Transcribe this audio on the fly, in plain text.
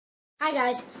Hi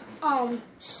guys.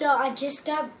 So I just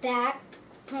got back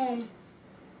from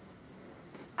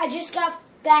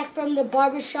the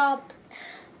barbershop.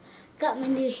 Got my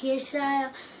new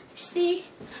hairstyle. See?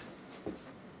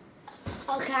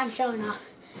 Okay, I'm showing off.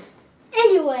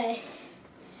 Anyway,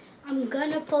 I'm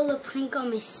gonna pull a prank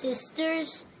on my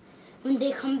sisters when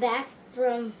they come back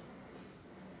from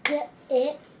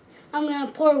it. I'm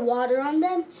gonna pour water on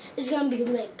them. It's gonna be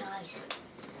lit, guys.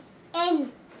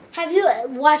 And have you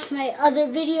watched my other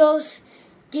videos?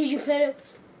 Did you put a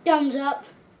thumbs up?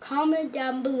 Comment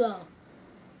down below.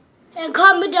 And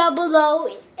comment down below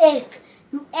if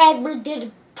you ever did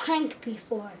a prank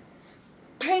before.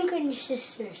 Prank on your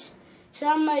sisters. So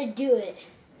I'm going to do it.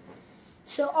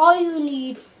 So all you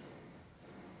need...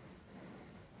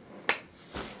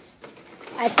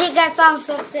 I think I found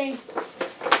something.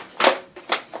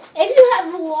 If you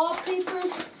have a wallpaper,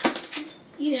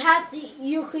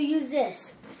 you could use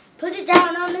this. Put it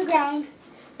down on the ground.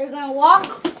 They're going to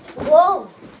walk. Whoa.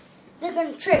 They're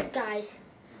going to trip, guys.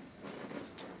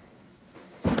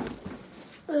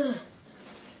 Ugh.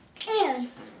 And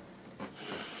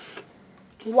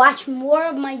watch more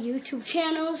of my YouTube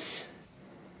channels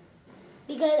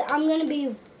because I'm going to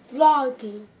be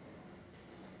vlogging.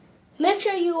 Make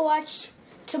sure you watch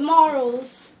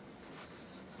tomorrow's.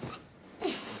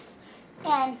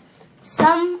 And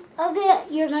some of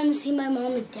it, you're going to see my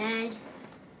mom and dad.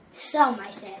 Some,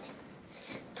 I said.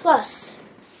 Plus.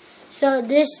 So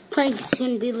this prank is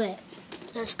going to be lit.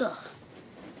 Let's go.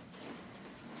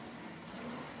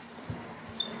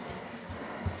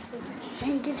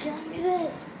 Prank is going to be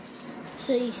lit.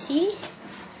 So you see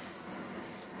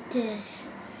this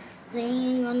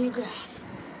laying on the ground.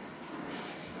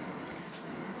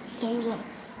 Thumbs up.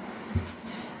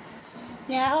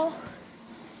 Now,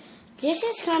 this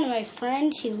is kind of my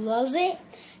friend. He loves it.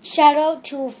 Shout out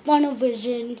to Funnel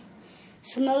Vision,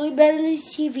 Smelly Belly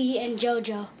TV, and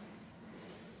JoJo.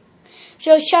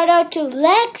 So shout out to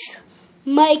Lex,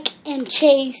 Mike, and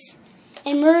Chase,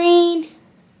 and Marine,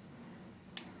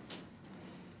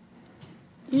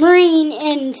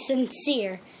 and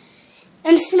Sincere,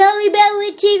 and Smelly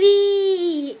Belly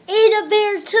TV, Ada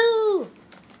Bear too,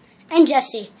 and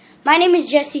Jesse. My name is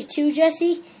Jesse too,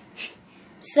 Jesse.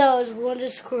 So it's one of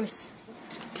the course.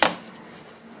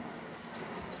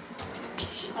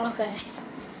 Okay.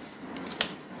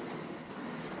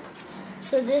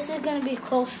 So this is going to be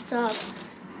close up.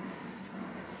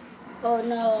 Oh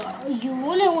no, you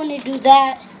wouldn't want to do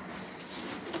that.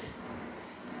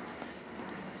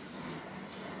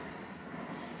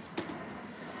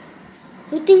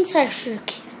 Who thinks I should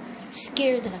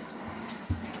scare them?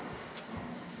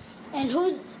 And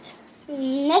who,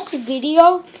 next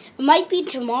video, it might be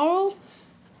tomorrow.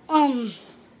 You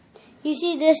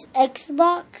see this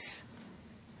Xbox?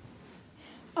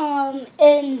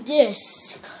 And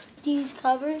these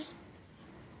covers.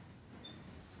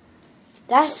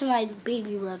 That's my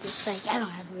baby brother. It's like, I don't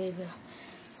have a baby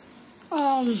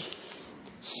brother.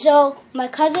 So my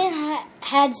cousin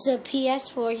had the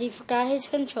PS4. He forgot his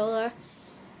controller.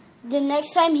 The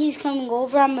next time he's coming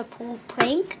over, I'm gonna pull a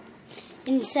prank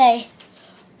and say,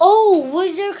 "Oh,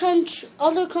 where's your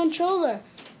other controller?"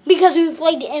 Because we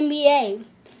played the NBA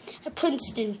at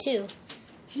Princeton too.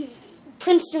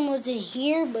 Princeton wasn't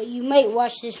here, but you might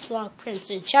watch this vlog,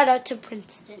 Princeton. Shout out to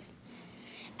Princeton.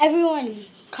 Everyone,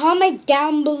 comment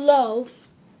down below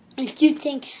if you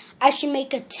think I should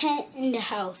make a tent in the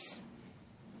house.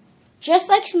 Just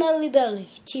like Smelly Belly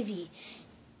TV.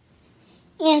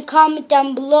 And comment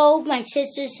down below, my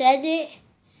sister said it,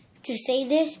 to say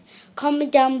this.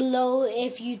 Comment down below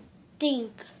if you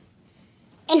think.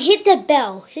 And hit the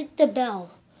bell. Hit the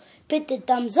bell. Hit the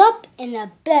thumbs up and the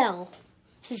bell.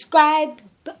 Subscribe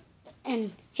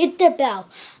and hit the bell.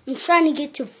 I'm trying to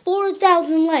get to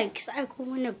 4,000 likes. I could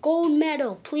win a gold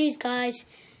medal. Please, guys.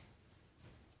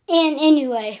 And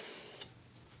anyway,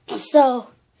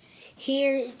 so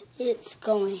here it's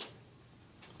going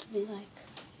to be like.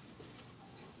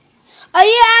 Are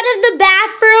you out of the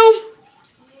bathroom?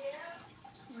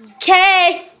 Yeah.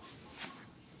 Okay.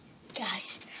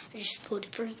 Guys, I just pulled a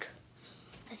prank.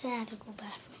 I said I had to go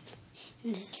bathroom.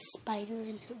 And there's a spider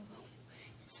in her room.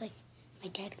 It's like my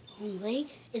daddy's long leg.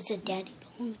 It's a daddy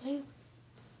long leg.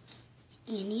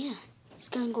 And yeah, it's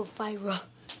gonna go viral.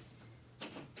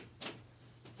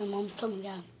 My mom's coming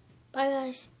down. Bye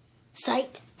guys.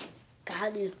 Psych.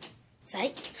 Got you.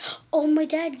 Psych. Oh, my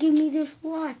dad gave me this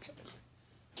watch.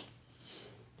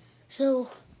 So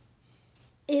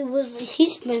he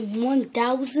spent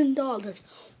 $1,000.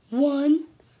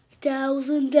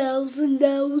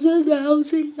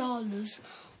 $1,000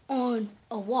 on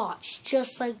a watch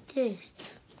just like this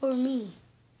for me.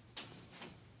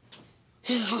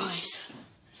 Nice.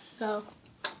 So,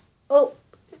 oh,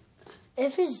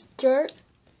 if it's dirt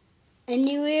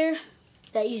anywhere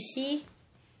that you see,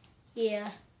 yeah,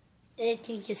 I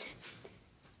think it's.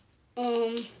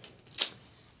 I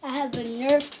have a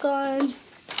Nerf gun.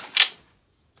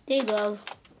 They go.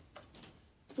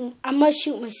 I must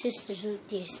shoot my sisters with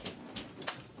this.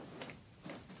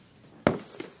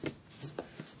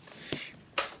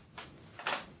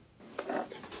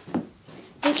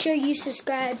 Make sure you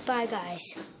subscribe. Bye,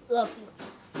 guys. Love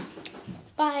you.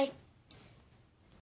 Bye.